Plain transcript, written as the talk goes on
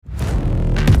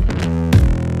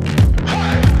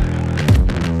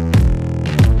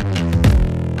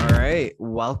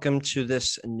welcome to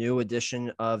this new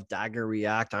edition of Dagger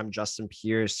React. I'm Justin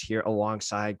Pierce here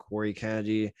alongside Corey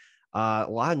Kennedy. A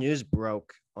lot of news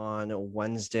broke on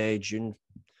Wednesday, June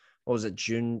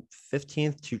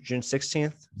 15th to June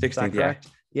 16th? Is that 16th, yeah. correct?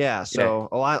 Yeah, Yeah. so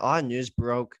a lot of news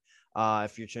broke.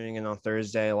 If you're tuning in on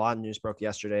Thursday, a lot of news broke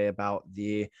yesterday about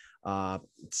the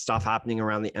stuff happening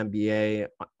around the NBA.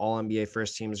 All NBA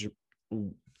first teams,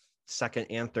 second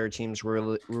and third teams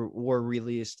were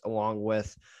released, along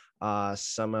with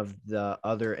some of the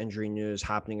other injury news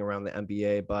happening around the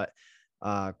NBA. But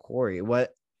Corey,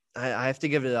 what I have to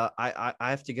give it I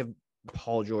have to give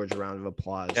Paul George a round of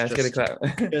applause. Yeah, let's get a clap.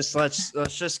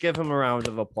 Let's just give him a round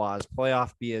of applause.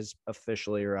 Playoff B has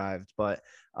officially arrived. But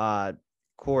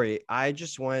Corey, I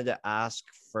just wanted to ask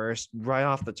first, right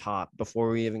off the top, before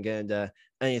we even get into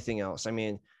anything else. I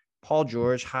mean, Paul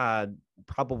George had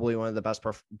probably one of the best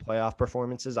playoff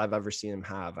performances I've ever seen him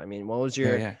have. I mean, what was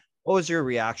your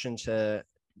reaction to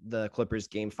the Clippers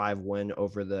Game 5 win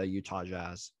over the Utah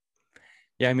Jazz?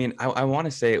 Yeah, I mean, I want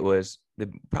to say it was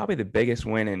probably the biggest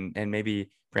win in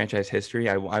maybe franchise history.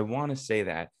 I want to say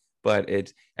that, but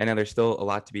I know there's still a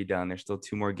lot to be done. There's still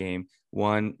two more games.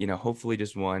 One, hopefully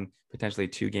just one, potentially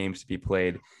two games to be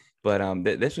played. But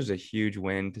this was a huge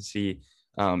win to see,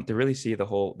 to really see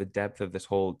the depth of this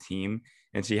whole team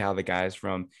and see how the guys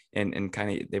from and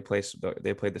kind of they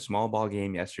played the small ball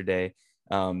game yesterday.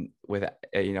 With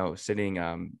sitting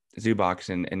Zubac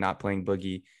and not playing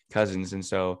Boogie Cousins, and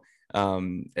so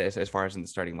as far as in the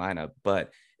starting lineup,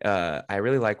 but I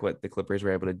really like what the Clippers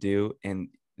were able to do, and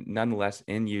nonetheless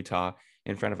in Utah,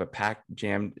 in front of a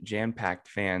jam-packed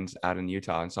fans out in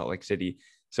Utah and Salt Lake City.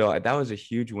 So that was a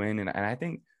huge win, and I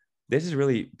think this is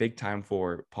really big time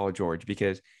for Paul George,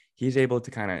 because he's able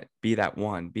to kind of be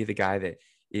the guy that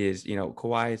is,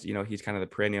 Kawhi is, he's kind of the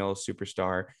perennial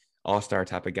superstar, all-star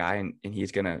type of guy, and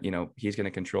he's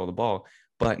gonna control the ball.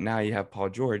 But now you have Paul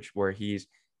George, where he's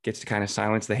gets to kind of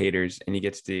silence the haters, and he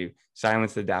gets to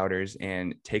silence the doubters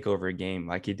and take over a game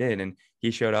like he did. And he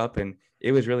showed up, and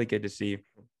it was really good to see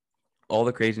all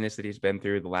the craziness that he's been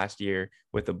through the last year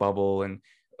with the bubble and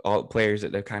all players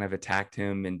that have kind of attacked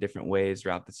him in different ways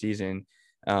throughout the season.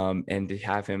 And to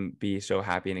have him be so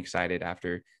happy and excited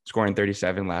after scoring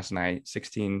 37 last night,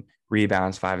 16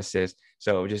 rebounds, 5 assists.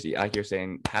 So just like you're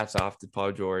saying, hats off to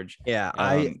Paul George. Yeah,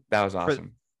 that was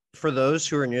awesome. For those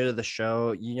who are new to the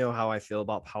show, you know how I feel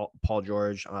about Paul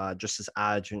George. Just his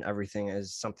attitude and everything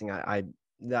is something I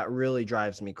that really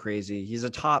drives me crazy. He's a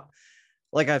top,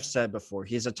 like I've said before,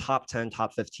 he's a top 10,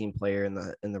 top 15 player in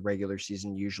the regular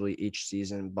season, usually each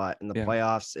season. But in the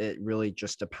playoffs, it really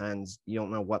just depends. You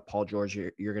don't know what Paul George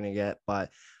you're going to get. But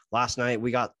last night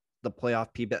we got the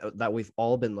playoff peep that we've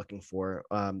all been looking for.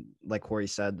 Like Corey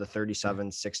said, the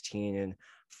 37, 16, and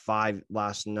 5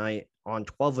 last night on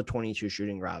 12 of 22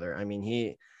 shooting, rather. I mean,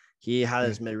 he had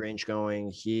his mid-range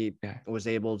going. He was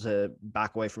able to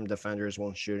back away from defenders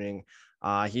when shooting.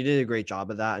 He did a great job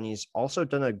of that, and he's also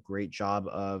done a great job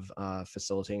of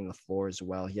facilitating the floor as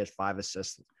well. He had 5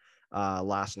 assists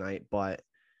last night, but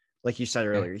like you said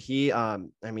earlier, he's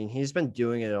been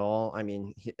doing it all. I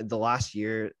mean, the last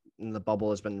year in the bubble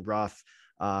has been rough.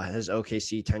 His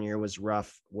OKC tenure was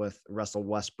rough with Russell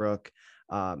Westbrook.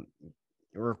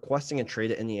 Requesting a trade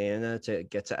to Indiana to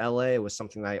get to LA was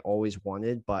something that I always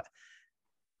wanted, but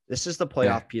this is the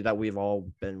playoff P that we've all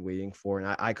been waiting for,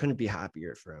 and I couldn't be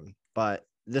happier for him. But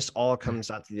this all comes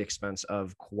at the expense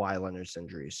of Kawhi Leonard's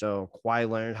injury. So Kawhi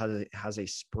Leonard has a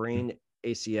sprained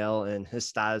ACL, and his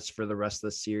status for the rest of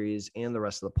the series and the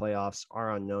rest of the playoffs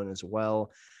are unknown as well.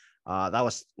 That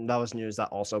was news that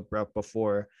also broke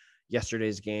before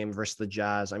yesterday's game versus the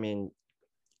Jazz. I mean,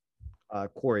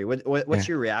 Corey, what's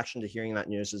your reaction to hearing that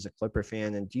news as a Clipper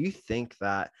fan? And do you think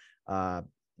that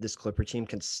this Clipper team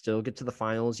can still get to the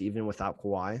finals even without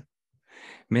Kawhi?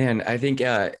 Man, I think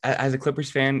as a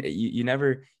Clippers fan, you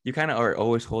kind of are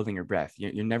always holding your breath.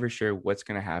 You're never sure what's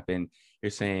going to happen. You're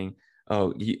saying,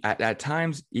 at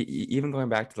times, even going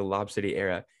back to the Lob City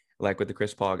era, like with the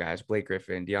Chris Paul guys, Blake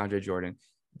Griffin, DeAndre Jordan,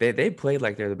 they played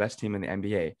like they're the best team in the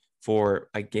NBA for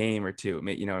a game or two,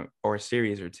 or a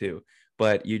series or two.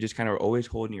 But you just kind of are always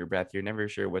holding your breath. You're never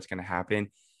sure what's going to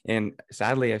happen. And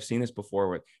sadly, I've seen this before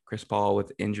with Chris Paul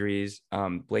with injuries,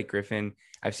 Blake Griffin.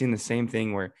 I've seen the same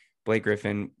thing where Blake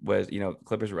Griffin was,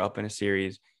 Clippers were up in a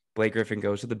series. Blake Griffin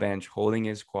goes to the bench, holding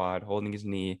his quad, holding his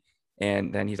knee,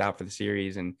 and then he's out for the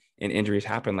series. And injuries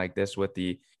happen like this with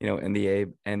the,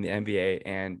 NBA and the NBA,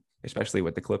 and especially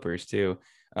with the Clippers too.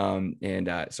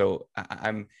 So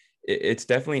it's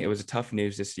definitely, it was a tough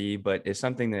news to see, but it's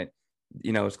something that,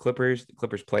 as Clippers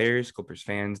players, Clippers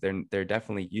fans, they're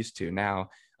definitely used to now,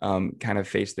 kind of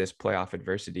face this playoff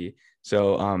adversity.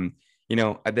 So,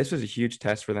 this was a huge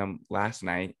test for them last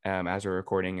night, as we're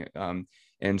recording.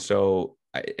 And so,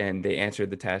 and they answered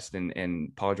the test,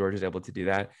 and Paul George was able to do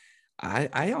that.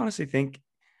 I honestly think,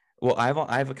 well,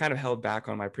 I've kind of held back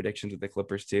on my predictions with the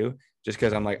Clippers too, just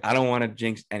because I'm like, I don't want to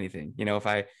jinx anything. If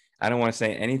I don't want to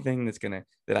say anything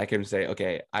that I can say,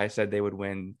 okay, I said they would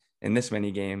win in this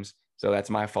many games, so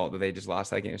that's my fault that they just lost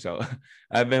that game. So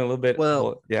I've been a little bit,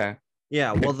 Well, yeah.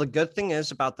 yeah. Well, the good thing is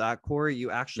about that, Corey,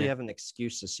 you actually Yeah. have an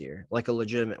excuse this year, like a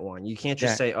legitimate one. You can't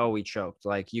just Yeah, say, oh, we choked.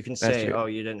 Like you can that's say, true. oh,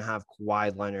 you didn't have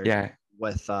Kawhi Leonard Yeah.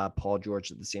 with Paul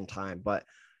George at the same time. But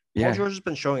Paul Yeah. George has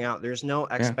been showing out. There's no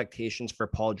Yeah. expectations for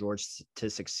Paul George to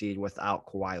succeed without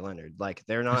Kawhi Leonard. Like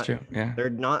That's true. Yeah.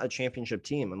 they're not a championship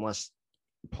team unless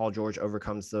Paul George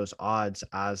overcomes those odds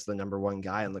as the number one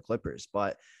guy in the Clippers.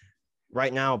 But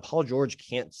right now, Paul George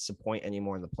can't disappoint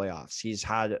anymore in the playoffs. He's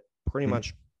had pretty Mhm.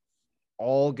 much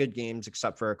all good games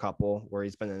except for a couple where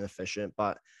he's been inefficient,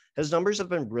 but his numbers have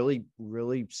been really,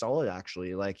 really solid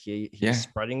actually. Like he's Yeah.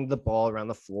 spreading the ball around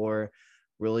the floor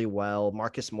really well.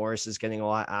 Marcus Morris is getting a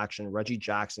lot of action. Reggie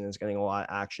Jackson is getting a lot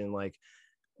of action. Like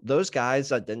those guys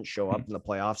that didn't show up Mhm. in the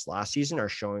playoffs last season are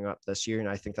showing up this year. And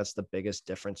I think that's the biggest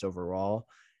difference overall.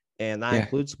 And that Yeah.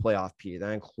 includes playoff P.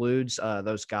 That includes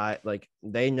those guys. Like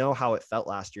they know how it felt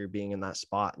last year being in that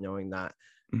spot, knowing that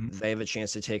Mhm. they have a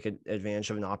chance to take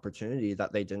advantage of an opportunity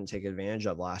that they didn't take advantage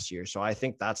of last year. So I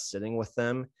think that's sitting with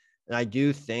them. And I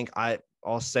do think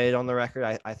I'll say it on the record.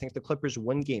 I think the Clippers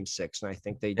win game 6, and I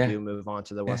think they Yeah. do move on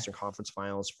to the Yeah. Western Conference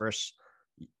Finals first.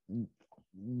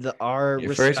 Our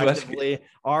Your first West.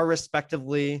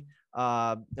 respectively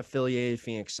affiliated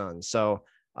Phoenix Suns. So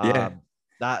Yeah.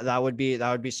 that would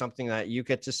be something that you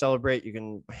get to celebrate. You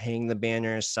can hang the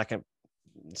banners second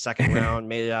round,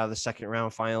 made it out of the second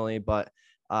round finally. But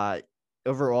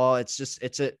overall, it's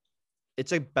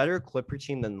a better Clipper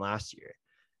team than last year.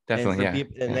 And Definitely. for Yeah.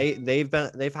 people, and Yeah.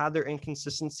 they've had their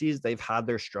inconsistencies, they've had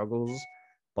their struggles,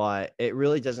 but it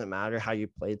really doesn't matter how you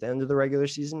play at the end of the regular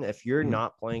season. If you're Mhm.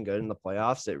 not playing good in the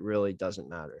playoffs, it really doesn't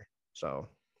matter. So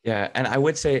Yeah, and I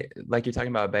would say, like you're talking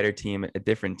about a better team, a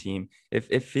different team. If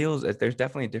it feels, there's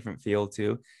definitely a different feel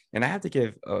too. And I have to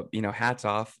give, hats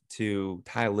off to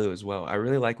Ty Lue as well. I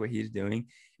really like what he's doing,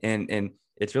 and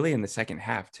it's really in the second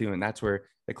half too. And that's where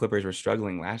the Clippers were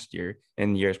struggling last year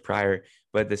and years prior.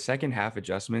 But the second half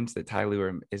adjustments that Ty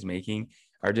Lue is making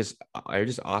are just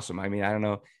awesome. I mean, I don't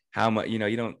know how much, you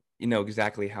don't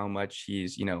exactly how much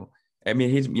I mean,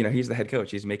 he's the head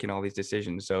coach. He's making all these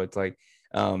decisions, so it's like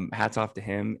hats off to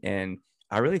him. And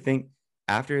I really think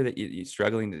after that,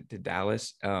 struggling to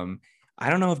Dallas, I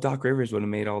don't know if Doc Rivers would have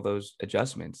made all those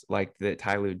adjustments like that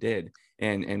Ty Lue did,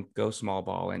 and go small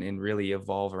ball and really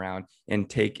evolve around and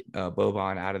take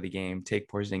Boban out of the game, take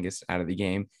Porzingis out of the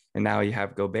game, and now you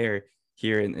have Gobert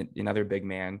here, and another big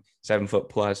man, 7 foot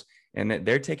plus, and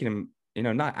they're taking him,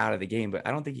 not out of the game, but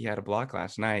I don't think he had a block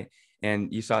last night.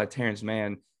 And you saw Terrence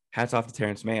Mann. Hats off to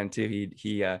Terrence Mann too.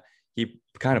 He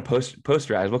kind of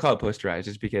posterized. We'll call it posterized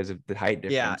just because of the height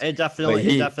yeah, difference. it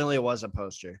But definitely was a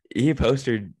poster. he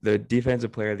posted the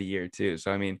defensive player of the year too.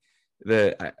 So I mean,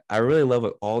 I really love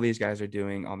what all these guys are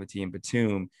doing on the team.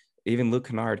 Batum, even Luke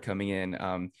Kennard coming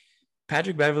in.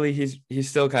 Patrick Beverly, he's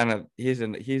still kind of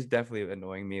he's definitely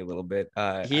annoying me a little bit.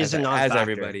 He's As a non-factor. as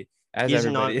everybody.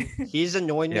 He's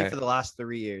annoyed me Yeah. for the last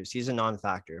 3 years. He's a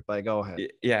non-factor, but go ahead.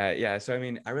 Yeah. So I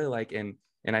mean, I really like, and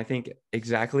I think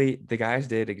exactly the guys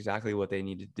did exactly what they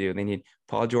needed to do.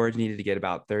 Paul George needed to get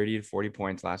about 30 to 40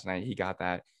 points last night. He got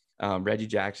that. Reggie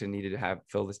Jackson needed to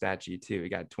fill the stat sheet too. He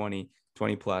got 20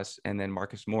 plus, and then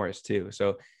Marcus Morris too.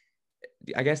 So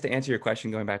I guess to answer your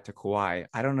question, going back to Kawhi,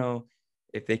 I don't know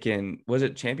if they can. Was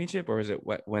it championship or was it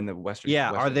when the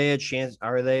Yeah, are Western? they a chance?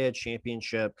 Are they a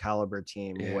championship caliber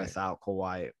team Yeah, without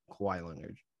Kawhi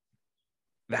Leonard?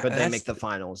 that, Could they make that's. the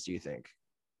finals? Do you think?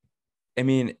 I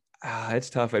mean, it's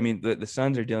tough. I mean, the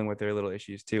Suns are dealing with their little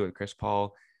issues too with Chris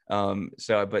Paul.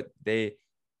 But the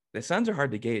Suns are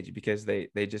hard to gauge because they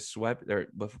just swept, or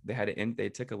they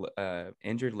took a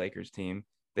injured Lakers team.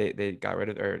 They got rid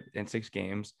of her in 6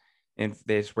 games, and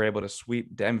they were able to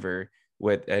sweep Denver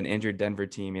with an injured Denver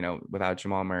team. Without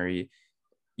Jamal Murray,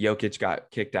 Jokic got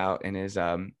kicked out in his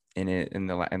in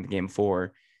the game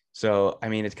 4. So I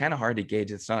mean, it's kind of hard to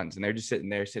gauge the Suns, and they're just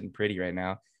sitting pretty right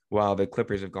now, while the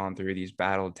Clippers have gone through these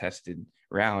battle tested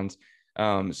rounds.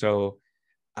 So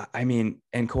I mean,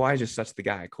 and Kawhi is just such the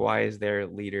guy. Kawhi is their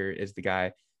leader, is the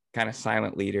guy, kind of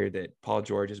silent leader that Paul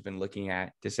George has been looking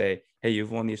at to say, hey,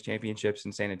 you've won these championships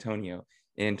in San Antonio,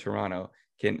 in Toronto.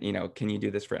 Can you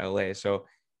do this for LA? So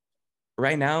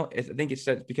right now, I think it's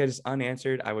because it's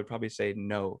unanswered. I would probably say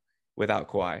no without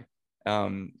Kawhi,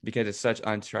 because it's such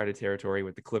uncharted territory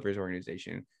with the Clippers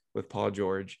organization. with Paul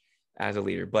George as a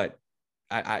leader. But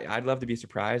I'd love to be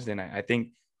surprised, and I think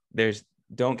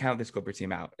don't count this Clipper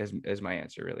team out as my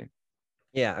answer, really.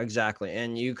 Yeah, exactly.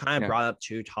 And you kind of brought up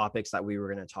two topics that we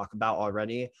were going to talk about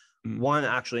already. One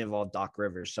actually involved Doc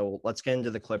Rivers. So let's get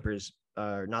into the Clippers.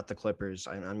 Not the Clippers.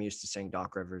 I'm used to saying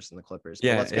Doc Rivers and the Clippers.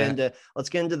 But let's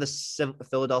get into the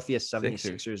Philadelphia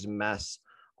 76ers mess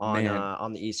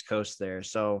on the East Coast there.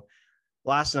 So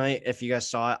last night, if you guys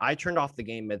saw it, I turned off the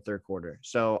game mid third quarter.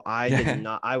 So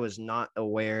I was not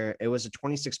aware. It was a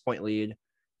 26-point lead,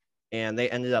 and they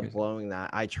ended up blowing that.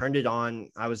 I turned it on.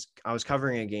 I was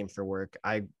covering a game for work.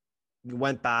 I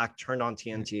went back, turned on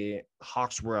TNT.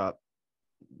 Hawks were up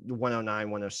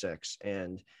 109-106,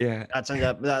 and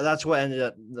that's what ended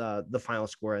up the final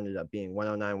score ended up being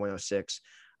 109-106.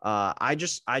 I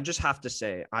just have to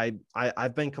say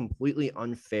I've been completely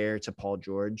unfair to Paul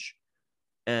George,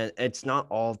 and it's not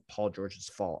all of Paul George's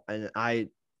fault. And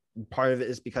part of it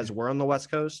is because we're on the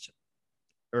West Coast,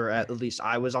 or at least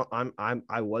I was on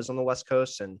the West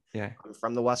Coast, and I'm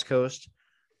from the West Coast.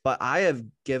 But I have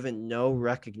given no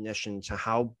recognition to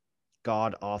how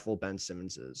god awful Ben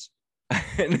Simmons is.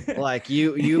 Like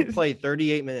you play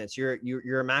 38 minutes.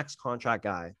 You're a max contract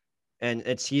guy, and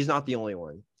he's not the only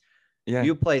one. Yeah.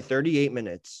 You play 38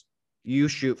 minutes. You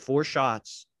shoot 4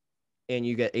 shots, and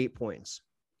you get 8 points.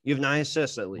 You have 9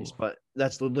 assists at least, but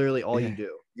that's literally all you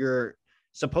do. You're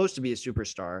supposed to be a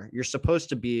superstar. You're supposed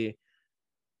to be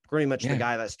pretty much the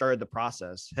guy that started the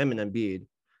process. Him and Embiid.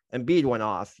 Embiid went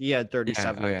off. He had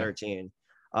 37 and 13.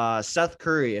 Seth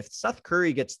Curry. If Seth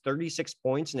Curry gets 36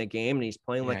 points in a game and he's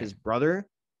playing like his brother,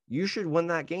 you should win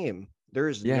that game. There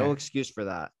is no excuse for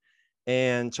that.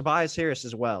 And Tobias Harris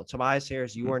as well. Tobias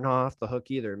Harris, you are not off the hook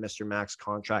either, Mr. Max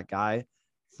contract guy.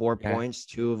 4 points,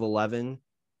 2 of 11,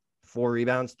 4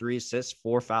 rebounds, 3 assists,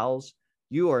 4 fouls.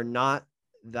 You are not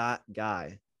that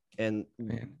guy. And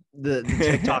the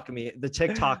TikTok me, and the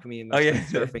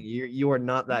surfing, you are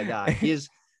not that guy.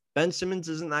 Ben Simmons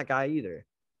isn't that guy either.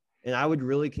 And I would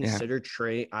really consider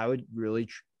I would really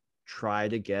try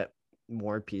to get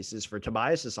more pieces for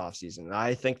Tobias this offseason.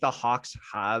 I think the Hawks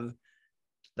have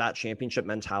that championship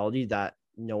mentality that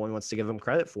no one wants to give them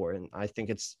credit for. And I think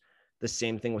it's the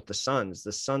same thing with the Suns.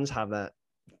 The Suns have that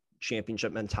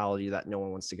championship mentality that no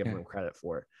one wants to give them credit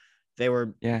for. They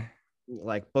were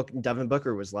like Devin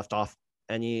Booker was left off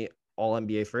any all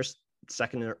NBA first,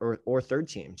 second, or third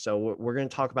team. So we're going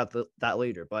to talk about that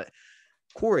later. But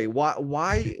Corey,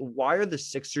 why are the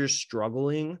Sixers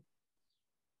struggling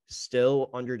still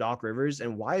under Doc Rivers,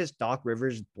 and why is Doc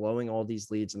Rivers blowing all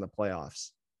these leads in the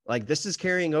playoffs? Like, this is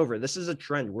carrying over. This is a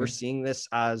trend. We're seeing this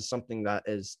as something that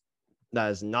is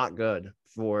not good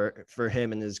for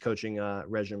him and his coaching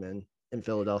regimen in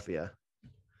Philadelphia.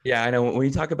 Yeah, I know. When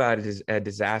you talk about it as a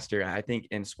disaster, I think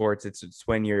in sports, it's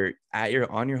when you're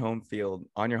on your home field,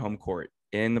 on your home court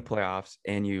in the playoffs,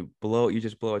 and you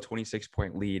just blow a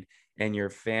 26-point lead, and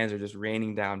your fans are just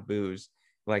raining down boos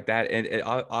like that. And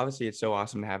obviously, it's so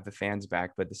awesome to have the fans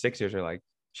back, but the Sixers are like,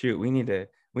 shoot, we need to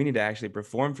actually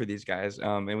perform for these guys,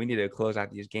 and we need to close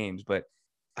out these games. But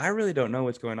I really don't know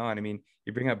what's going on. I mean,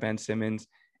 you bring up Ben Simmons,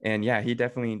 and he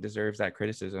definitely deserves that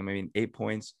criticism. I mean, 8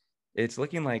 points. It's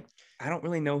looking like I don't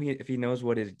really know if he knows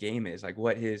what his game is, like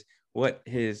what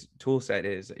his tool set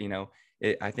is.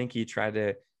 I think he's tried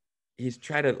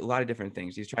a lot of different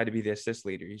things. He's tried to be the assist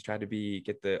leader. He's tried to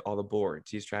get all the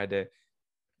boards. He's tried to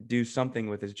do something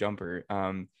with his jumper.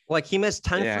 Like he missed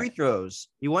 10 free throws.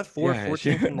 He went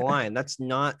 14 from the line. It's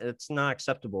not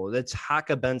acceptable. It's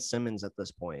hack a Ben Simmons at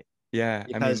this point. Yeah,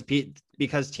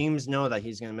 because teams know that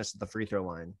he's going to miss the free throw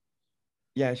line.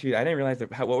 Yeah, shoot, I didn't realize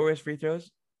that. What were his free throws?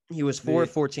 He was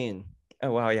 4-14.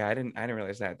 Oh wow, yeah, I didn't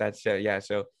realize that. That's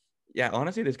So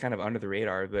honestly, this kind of under the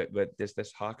radar, but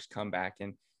this Hawks comeback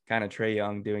and kind of Trae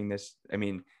Young doing this. I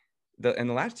mean, the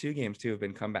last 2 games too have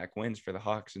been comeback wins for the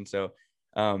Hawks, and so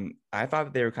I thought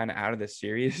that they were kind of out of this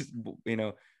series,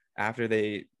 after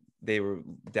they were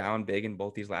down big in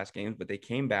both these last games, but they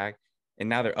came back and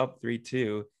now they're up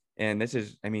 3-2, and this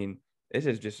is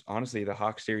just honestly the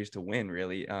Hawks series to win,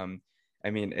 really.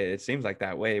 It seems like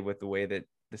that way with the way that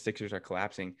the Sixers are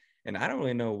collapsing. And I don't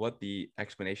really know what the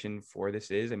explanation for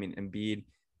this is. I mean, Embiid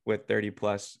with 30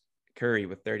 plus, Curry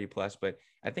with 30 plus, but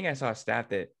I think I saw a stat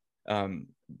that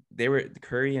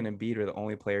Curry and Embiid were the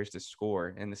only players to score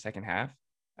in the second half.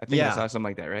 I think I saw something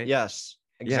like that, right? Yes,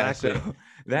 exactly. Yeah, so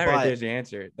right there's the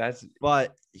answer.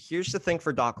 But here's the thing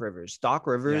for Doc Rivers. Doc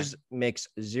Rivers makes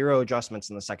 0 adjustments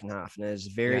in the second half, and it is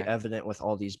very evident with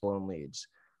all these blown leads.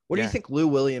 What do you think Lou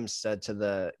Williams said to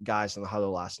the guys in the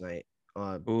huddle last night?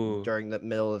 During the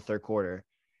middle of the third quarter,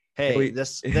 hey,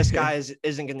 this guy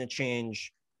isn't going to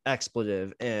change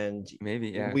expletive, and Maybe,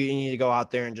 yeah. we need to go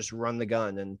out there and just run the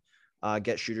gun and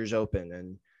get shooters open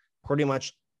and pretty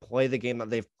much play the game that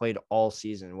they've played all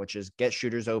season, which is get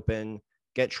shooters open,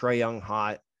 get Trae Young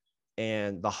hot,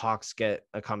 and the Hawks get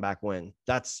a comeback win.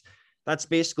 That's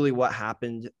basically what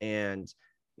happened. And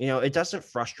it doesn't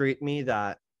frustrate me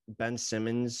that Ben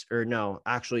Simmons, or no,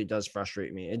 actually it does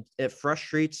frustrate me. It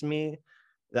frustrates me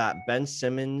that Ben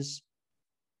Simmons,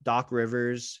 Doc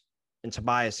Rivers, and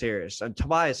Tobias Harris. And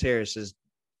Tobias Harris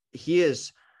he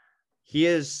is he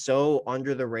is so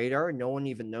under the radar. No one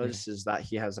even Yeah. notices that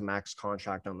he has a max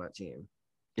contract on that team.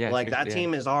 Yeah. Like that Yeah.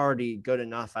 team is already good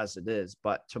enough as it is,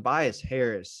 but Tobias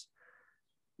Harris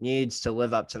needs to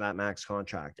live up to that max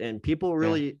contract. And people Yeah.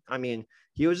 really, I mean,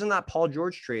 he was in that Paul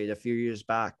George trade a few years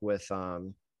back with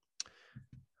I'm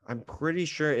pretty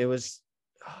sure it was,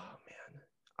 oh man,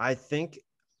 I think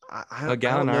I don't know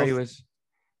Gallinari if,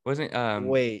 wasn't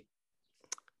wait,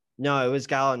 no, it was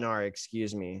Gallinari,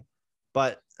 excuse me.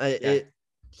 But yeah.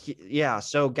 yeah,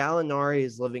 so Gallinari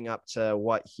is living up to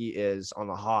what he is on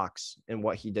the Hawks and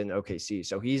what he did in OKC.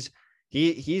 So he's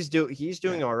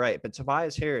doing Yeah. all right. But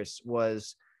Tobias Harris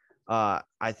was I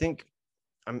think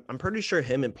I'm pretty sure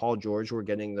him and Paul George were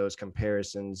getting those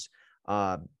comparisons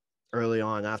early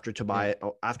on after Yeah.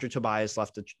 Tobias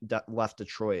left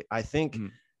Detroit. I think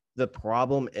Mhm. the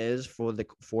problem is for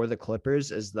the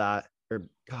Clippers is that, or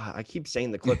God, I keep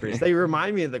saying the Clippers. They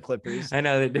remind me of the Clippers. I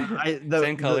know they do.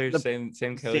 Same colors, The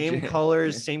same coach. same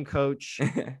colors, same coach,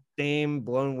 same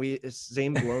blown leads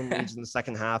in the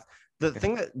second half. The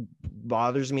thing that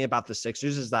bothers me about the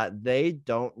Sixers is that they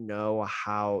don't know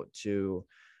how to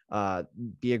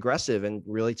be aggressive and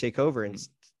really take over. And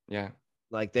Yeah.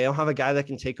 like they don't have a guy that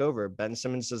can take over. Ben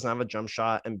Simmons doesn't have a jump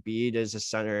shot, and Embiid is a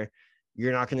center.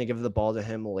 You're not going to give the ball to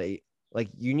him late. Like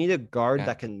you need a guard Yeah.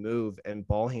 that can move and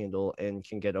ball handle and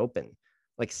can get open.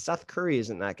 Like Seth Curry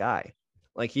isn't that guy.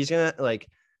 Like he's gonna like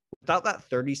without that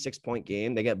 36-point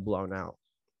game, they get blown out.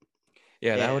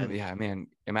 Yeah, that would And be, yeah, man.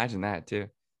 Imagine that too.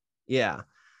 yeah,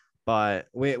 but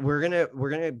we're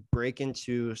gonna break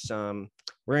into some.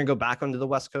 We're gonna go back onto the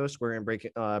West Coast. We're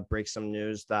gonna break some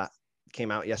news that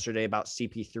came out yesterday about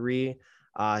CP3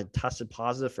 tested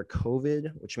positive for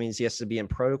COVID, which means he has to be in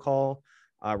protocol.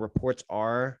 Reports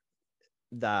are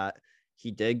that he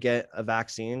did get a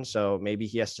vaccine, so maybe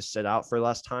he has to sit out for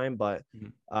less time. But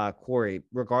Corey,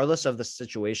 regardless of the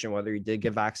situation, whether he did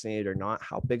get vaccinated or not,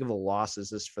 how big of a loss is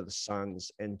this for the Suns?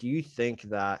 And do you think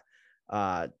that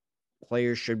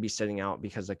players should be sitting out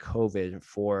because of COVID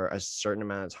for a certain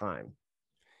amount of time?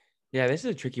 Yeah, this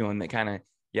is a tricky one that kind of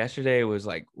yesterday was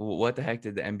like, what the heck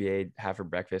did the NBA have for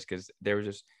breakfast? Because there was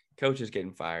just coaches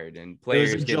getting fired and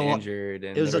players getting injured. It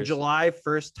And was there a was, July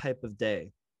 1st type of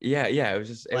day. yeah, it was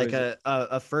just, it Like was,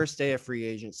 a first day of free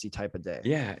agency type of day.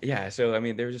 yeah. So, I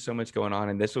mean, there was just so much going on.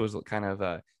 And this was kind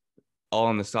of all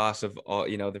in the sauce of all,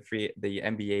 the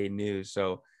NBA news.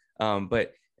 So,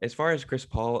 but as far as Chris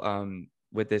Paul,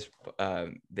 with this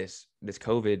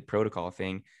COVID protocol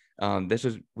thing,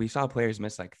 we saw players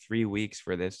miss like 3 weeks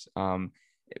for this,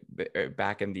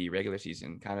 back in the regular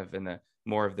season, kind of in the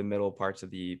more of the middle parts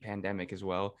of the pandemic as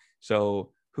well.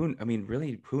 So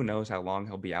really, who knows how long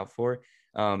he'll be out for?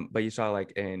 But you saw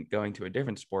like in going to a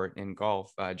different sport in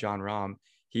golf, John Rahm,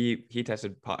 he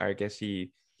tested, I guess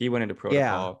he went into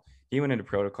Yeah. protocol. He went into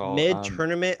protocol Mid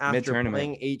tournament mid after tournament.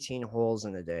 playing 18 holes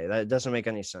in a day. That doesn't make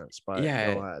any sense, but go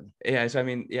Yeah, ahead. yeah. So I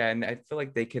mean, yeah, and I feel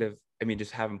like they could have. I mean,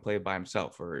 just have him play by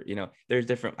himself, or there's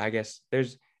different. I guess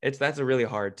that's a really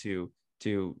hard to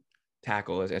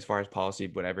tackle as far as policy,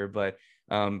 whatever. But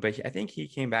I think he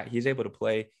came back. He's able to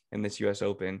play in this U.S.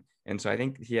 Open, and so I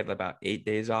think he had about 8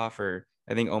 days off, or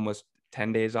I think almost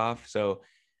 10 days off. So,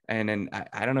 and then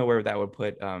I don't know where that would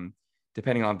put.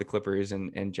 Depending on the Clippers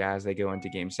and Jazz, they go into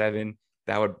Game 7.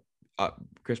 That would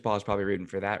Chris Paul is probably rooting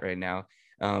for that right now.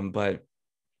 But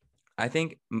I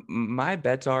think my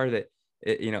bets are that,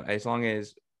 as long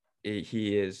as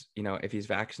he is, if he's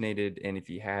vaccinated and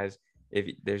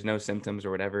if there's no symptoms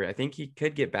or whatever, I think he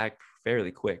could get back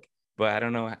fairly quick. But I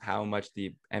don't know how much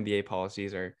the NBA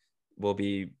policies will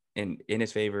be in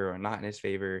his favor or not in his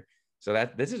favor. So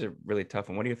this is a really tough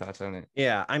one. What are your thoughts on it?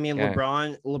 Yeah, I mean, Yeah.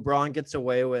 LeBron gets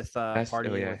away with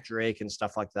partying yeah. with Drake and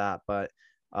stuff like that, but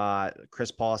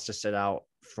Chris Paul has to sit out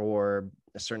for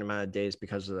a certain amount of days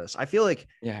because of this. I feel like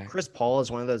Chris Paul is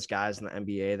one of those guys in the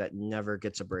NBA that never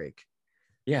gets a break.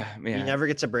 Yeah. He never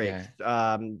gets a break.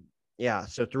 Yeah.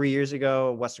 So 3 years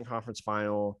ago, Western Conference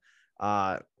Final,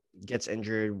 gets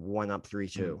injured, 1-up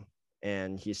 3-2,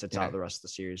 and he sits out the rest of the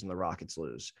series, and the Rockets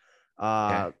lose.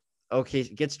 Okay,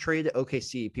 gets traded to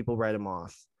OKC. People write him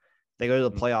off. They go to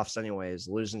the playoffs anyways,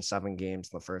 losing 7 games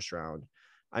in the first round.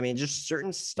 I mean, just certain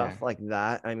Yeah. stuff like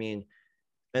that. I mean,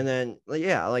 and then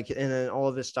yeah, like and then all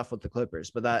of this stuff with the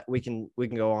Clippers, but that we can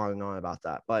go on and on about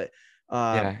that. But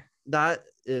uh Yeah. that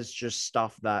is just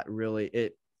stuff that really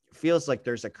it feels like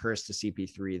there's a curse to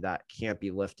CP3 that can't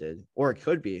be lifted, or it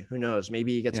could be. Who knows?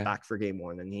 Maybe he gets Yeah. back for game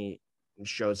one and he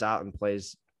shows out and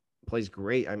plays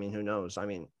great. I mean, who knows? I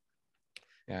mean,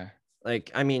 Yeah.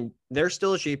 like, I mean, they're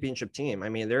still a championship team. I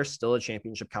mean, they're still a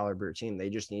championship caliber team. They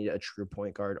just need a true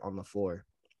point guard on the floor.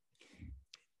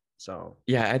 So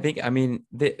Yeah, I think, I mean,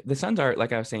 the Suns are,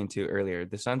 like I was saying too earlier,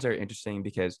 the Suns are interesting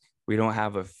because we don't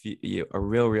have a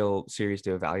real series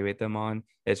to evaluate them on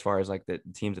as far as like the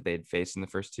teams that they had faced in the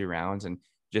first two rounds, and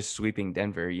just sweeping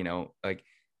Denver, like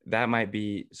that might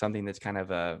be something that's kind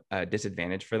of a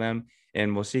disadvantage for them.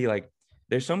 And we'll see, like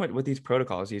there's so much with these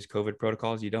protocols, these COVID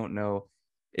protocols, you don't know,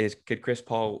 could Chris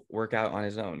Paul work out on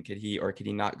his own? Could he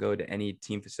not go to any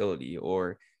team facility?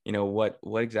 Or, what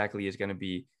exactly is going to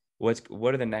be,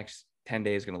 what are the next 10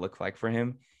 days going to look like for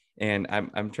him? And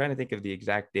I'm trying to think of the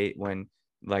exact date when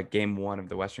like game one of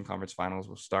the Western Conference Finals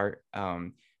will start.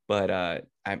 But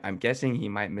I'm guessing he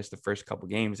might miss the first couple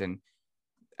games. And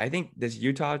I think this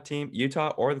Utah team,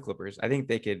 Utah or the Clippers, I think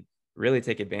they could really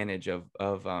take advantage of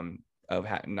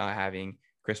not having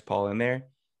Chris Paul in there.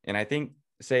 And I think,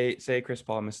 say Chris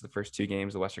Paul misses the first two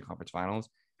games of the Western Conference Finals,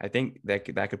 I think that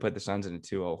could put the Suns in a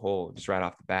 2-0 hole just right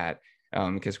off the bat,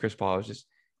 because Chris Paul has just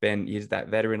he's that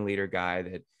veteran leader guy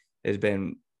that has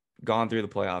been gone through the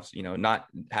playoffs, not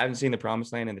haven't seen the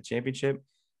promised land in the championship,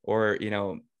 or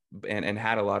and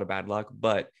had a lot of bad luck,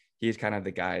 but he's kind of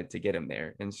the guy to get him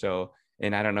there.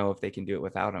 And I don't know if they can do it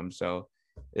without him. So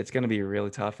it's going to be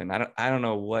really tough. And I don't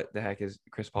know what the heck is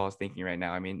Chris Paul is thinking right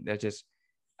now. I mean, that's just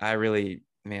a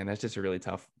really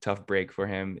tough break for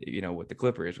him, with the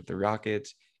Clippers, with the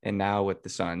Rockets, and now with the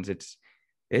Suns. It's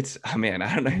oh man,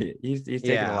 I don't know. He's taken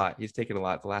a yeah, lot. He's taken a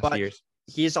lot the last but years.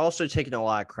 he's also taken a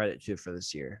lot of credit too for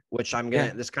this year, which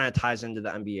Yeah. this kind of ties into the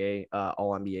NBA,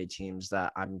 all NBA teams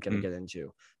that I'm gonna Mm, get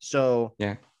into. So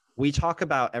yeah. we talk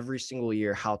about every single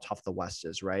year how tough the West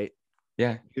is, right?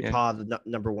 Yeah. Yeah. Utah, the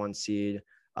number one seed,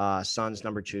 Suns,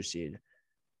 number two seed.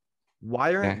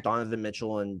 Why Yeah. aren't Donovan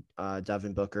Mitchell and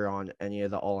Devin Booker on any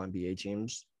of the all NBA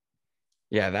teams?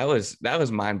 Yeah. That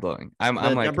was mind blowing. I'm The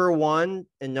like, number one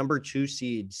and number two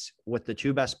seeds with the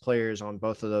two best players on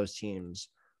both of those teams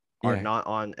are yeah. not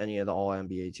on any of the all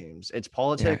NBA teams. It's Yeah.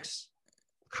 politics.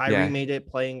 Kyrie Yeah. made it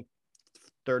playing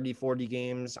 30, 40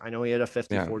 games. I know he had a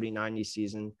 50, Yeah. 40, 90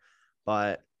 season,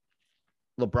 but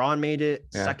LeBron made it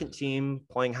Yeah. second team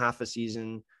playing half a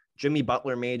season. Jimmy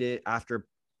Butler made it after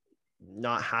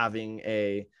not having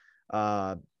a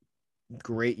uh,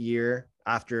 great year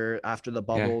after the Yeah.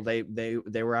 bubble. They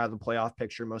were out of the playoff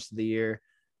picture most of the year.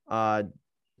 Uh,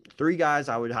 three guys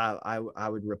I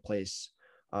would replace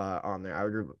on there. I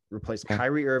would replace Yeah.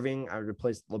 Kyrie Irving. I would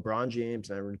replace LeBron James,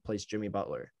 and I would replace Jimmy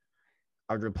Butler.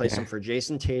 I would replace Yeah. them for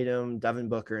Jason Tatum, Devin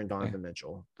Booker, and Yeah. Donovan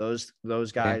Mitchell. Those Yeah.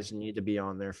 guys need to be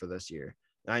on there for this year.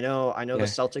 I know the Yeah.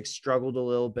 Celtics struggled a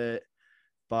little bit,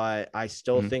 but I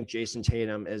still Mhm. think Jason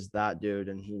Tatum is that dude,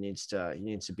 and he needs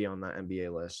to be on that NBA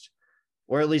list,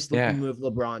 or at least Yeah. move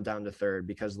LeBron down to third,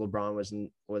 because LeBron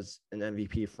was an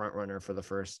MVP front runner for the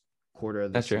first quarter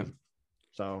of the That's true. season.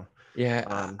 So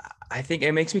Yeah, I think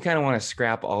it makes me kind of want to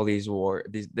scrap all these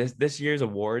this year's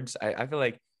awards. I feel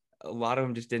like a lot of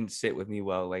them just didn't sit with me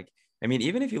well. Like, I mean,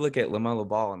 even if you look at LaMelo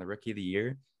Ball and the Rookie of the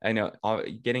Year, I know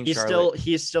getting Charlotte.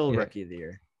 he's still Yeah, rookie of the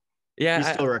year. He's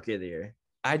yeah, still rookie of the year.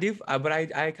 I do, but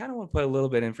I kind of want to put a little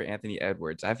bit in for Anthony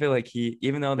Edwards. I feel like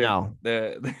even though No,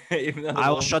 even though the I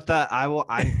will Wolves, shut that. I will.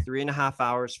 I'm 3.5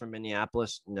 hours from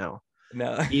Minneapolis. No,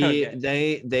 no, he okay,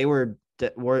 they yeah,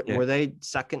 were they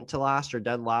second to last or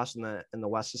dead last in the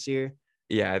West this year?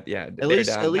 yeah, At they're least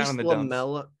down in the dumps.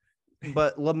 Lamelo,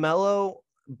 but Lamelo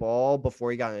Ball before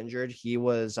he got injured, he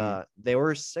was Mm, they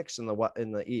were six in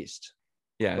the East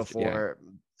yeah, before,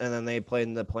 and then they played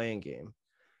in the playing game.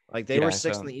 Like they were yeah.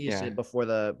 six in So the East yeah, before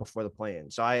the playing.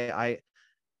 So I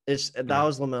it's that yeah,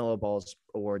 was Lamelo Ball's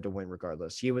award to win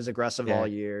regardless. He was aggressive all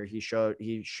yeah, year. He showed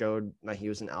that he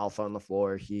was an alpha on the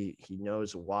floor. He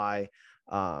knows why.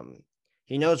 Um,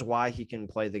 he knows why he can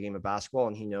play the game of basketball,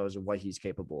 and he knows what he's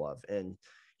capable of. And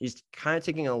he's kind of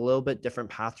taking a little bit different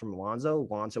path from Lonzo.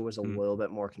 Lonzo was a mm, little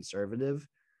bit more conservative,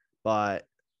 but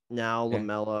now yeah,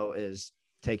 LaMelo is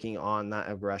taking on that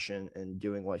aggression and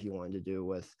doing what he wanted to do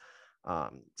with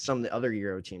some of the other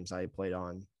Euro teams I played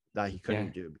on that he yeah,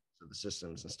 couldn't do because of the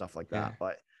systems and stuff like yeah. that.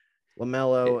 But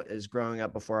LaMelo It, is growing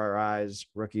up before our eyes.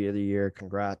 Rookie of the year.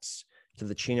 Congrats to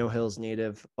the Chino Hills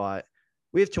native. But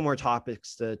we have two more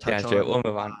topics to touch yeah, sure. on. We'll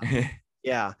move on.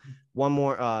 Yeah, one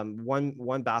more.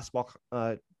 One basketball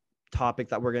topic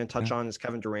that we're going to touch on is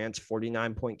Kevin Durant's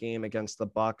 49-point game against the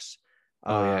Bucks.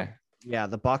 Oh yeah. Yeah,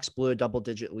 the Bucks blew a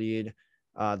double-digit lead.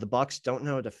 The Bucks don't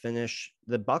know how to finish.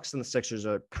 The Bucks and the Sixers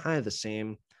are kind of the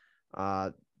same.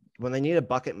 When they need a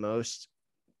bucket most,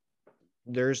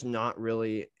 there's not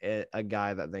really a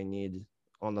guy that they need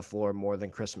on the floor more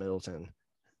than Chris Middleton.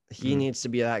 He needs to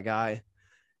be that guy.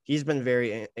 He's been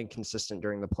very inconsistent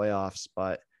during the playoffs,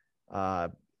 but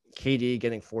KD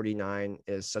getting 49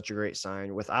 is such a great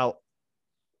sign without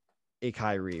a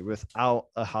Kyrie, without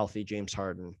a healthy James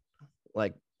Harden.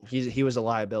 Like he was a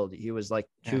liability. He was like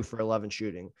 2 for 11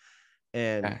 shooting,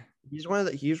 and he's one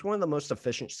of the most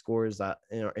efficient scorers that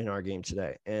in our game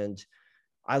today. And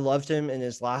I loved him in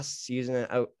his last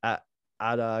season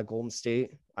at Golden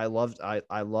State. I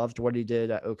loved what he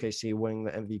did at OKC, winning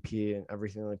the MVP and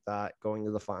everything like that, going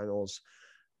to the finals.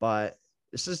 But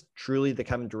this is truly the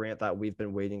Kevin Durant that we've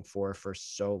been waiting for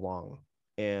so long.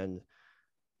 And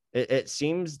it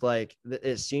seems like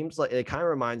it kind of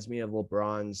reminds me of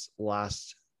LeBron's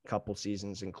last couple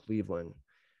seasons in Cleveland,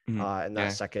 in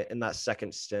that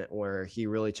second stint where he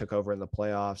really took over in the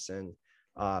playoffs and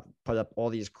put up all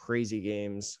these crazy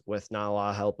games with not a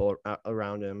lot of help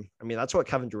around him. I mean, that's what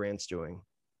Kevin Durant's doing.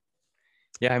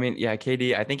 Yeah, I mean, yeah,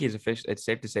 KD, I think it's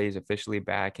safe to say he's officially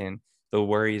back, and the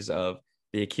worries of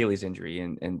the Achilles injury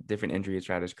and different injuries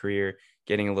throughout his career,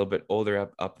 getting a little bit older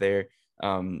up there.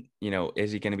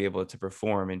 Is he going to be able to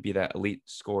perform and be that elite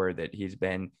scorer that he's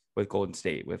been with Golden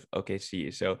State, with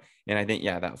OKC? So, and I think,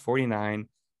 that 49,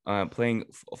 playing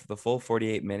the full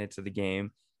 48 minutes of the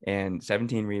game and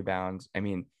 17 rebounds. I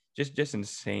mean, just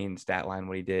insane stat line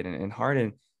what he did. And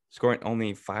Harden scoring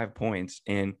only 5 points.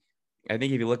 And I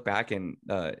think if you look back and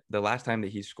the last time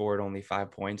that he scored only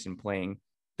 5 points and playing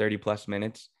 30 plus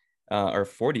minutes or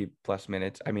 40 plus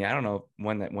minutes, I mean, I don't know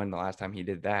when the last time he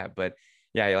did that, but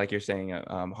yeah, like you're saying,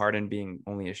 Harden being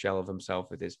only a shell of himself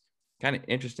with his kind of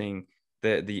interesting.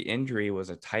 The injury was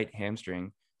a tight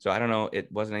hamstring, so I don't know.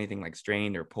 It wasn't anything like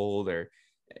strained or pulled, or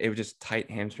it was just tight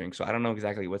hamstring. So I don't know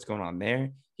exactly what's going on there.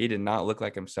 He did not look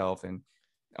like himself, and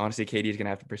honestly, KD is gonna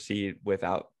have to proceed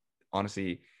without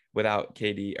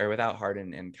KD or without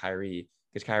Harden and Kyrie,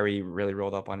 because Kyrie really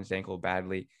rolled up on his ankle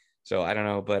badly. So I don't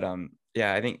know, but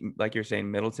I think like you're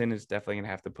saying, Middleton is definitely gonna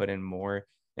have to put in more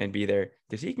and be there,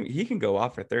 because he can go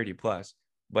off for 30 plus,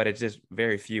 but it's just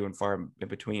very few and far in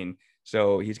between.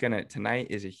 So tonight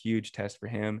is a huge test for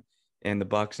him and the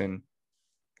Bucks, and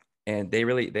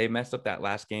they messed up that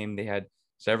last game. They had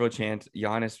several chances.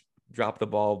 Giannis dropped the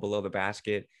ball below the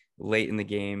basket late in the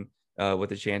game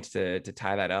with a chance to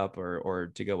tie that up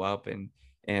or to go up,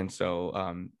 and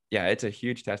so it's a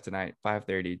huge test tonight.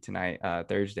 5:30 tonight,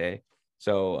 Thursday.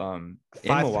 So in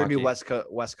 5:30 Milwaukee,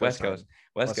 West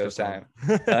Coast time.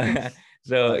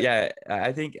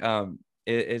 I think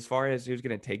as far as who's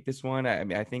going to take this one, I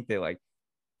mean, I think they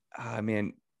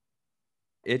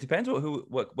it depends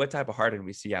what type of Harden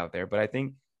we see out there. But I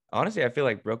think, honestly, I feel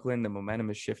like Brooklyn, the momentum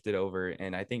has shifted over,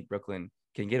 and I think Brooklyn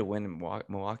can get a win in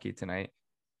Milwaukee tonight.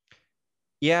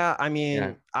 Yeah, I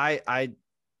mean,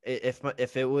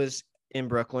 if it was in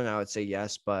Brooklyn, I would say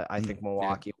yes, but I think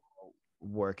Milwaukee will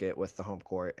work it with the home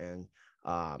court and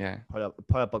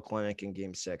put up a clinic in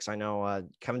Game 6. I know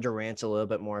Kevin Durant's a little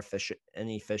bit more efficient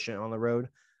on the road,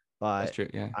 but that's true.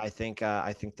 Yeah, I think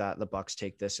that the Bucks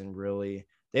take this and really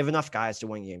they have enough guys to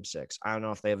win Game 6. I don't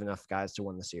know if they have enough guys to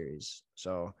win the series.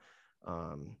 So,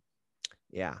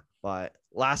 But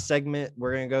last segment,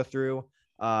 we're gonna go through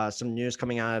some news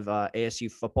coming out of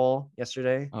ASU football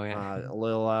yesterday. Oh yeah, a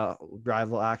little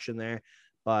rival action there,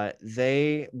 but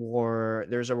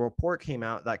there's a report came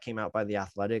out by The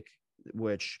Athletic,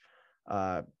 which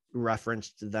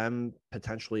referenced them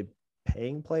potentially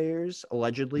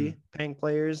allegedly paying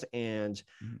players, and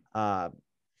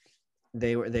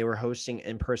they were hosting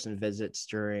in-person visits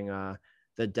during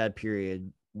the dead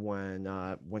period when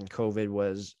COVID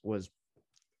was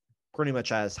pretty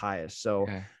much at its highest. So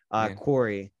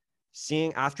Corey,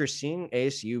 after seeing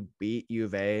ASU beat U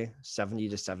of A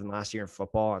 70-7 last year in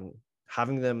football and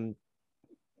having them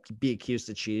be accused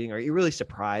of cheating, are you really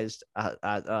surprised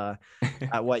at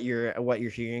what you're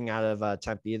hearing out of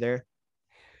Tempe there?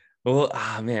 Well,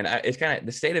 it's kind of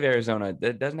the state of Arizona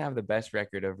that doesn't have the best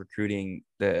record of recruiting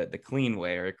the clean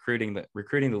way, or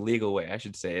recruiting the legal way, I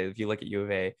should say. If you look at U of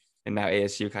A and now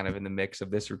ASU kind of in the mix of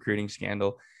this recruiting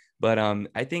scandal, but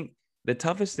I think the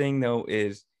toughest thing though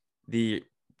is the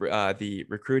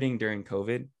recruiting during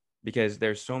COVID, because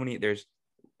there's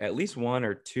at least 1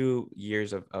 or 2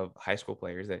 years of high school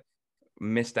players that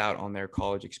missed out on their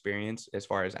college experience as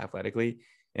far as athletically.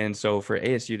 And so for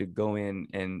ASU to go in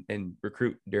and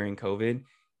recruit during COVID,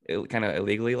 kind of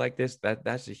illegally like this,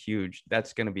 that's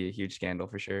going to be a huge scandal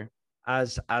for sure.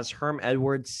 As Herm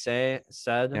Edwards said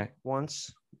Yeah.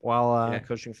 once while Yeah.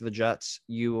 coaching for the Jets,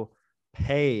 you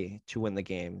pay to win the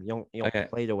game. You don't Okay.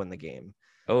 play to win the game.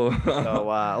 Oh, So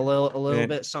a little man.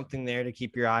 bit something there to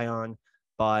keep your eye on.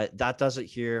 But that does it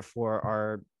here for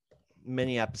our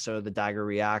mini episode of the Dagger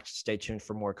React. Stay tuned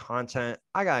for more content.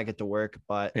 I gotta get to work,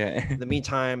 but Yeah. in the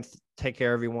meantime, take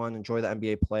care, everyone. Enjoy the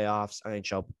NBA playoffs,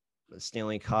 NHL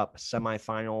Stanley Cup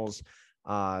semifinals.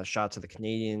 Shout out to the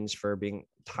Canadians for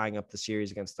tying up the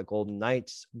series against the Golden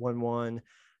Knights 1-1.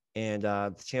 And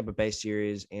the Tampa Bay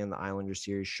series and the Islanders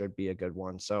series should be a good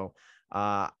one. So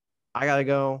I gotta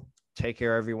go. Take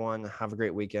care, everyone. Have a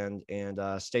great weekend, and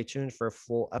stay tuned for a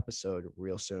full episode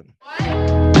real soon.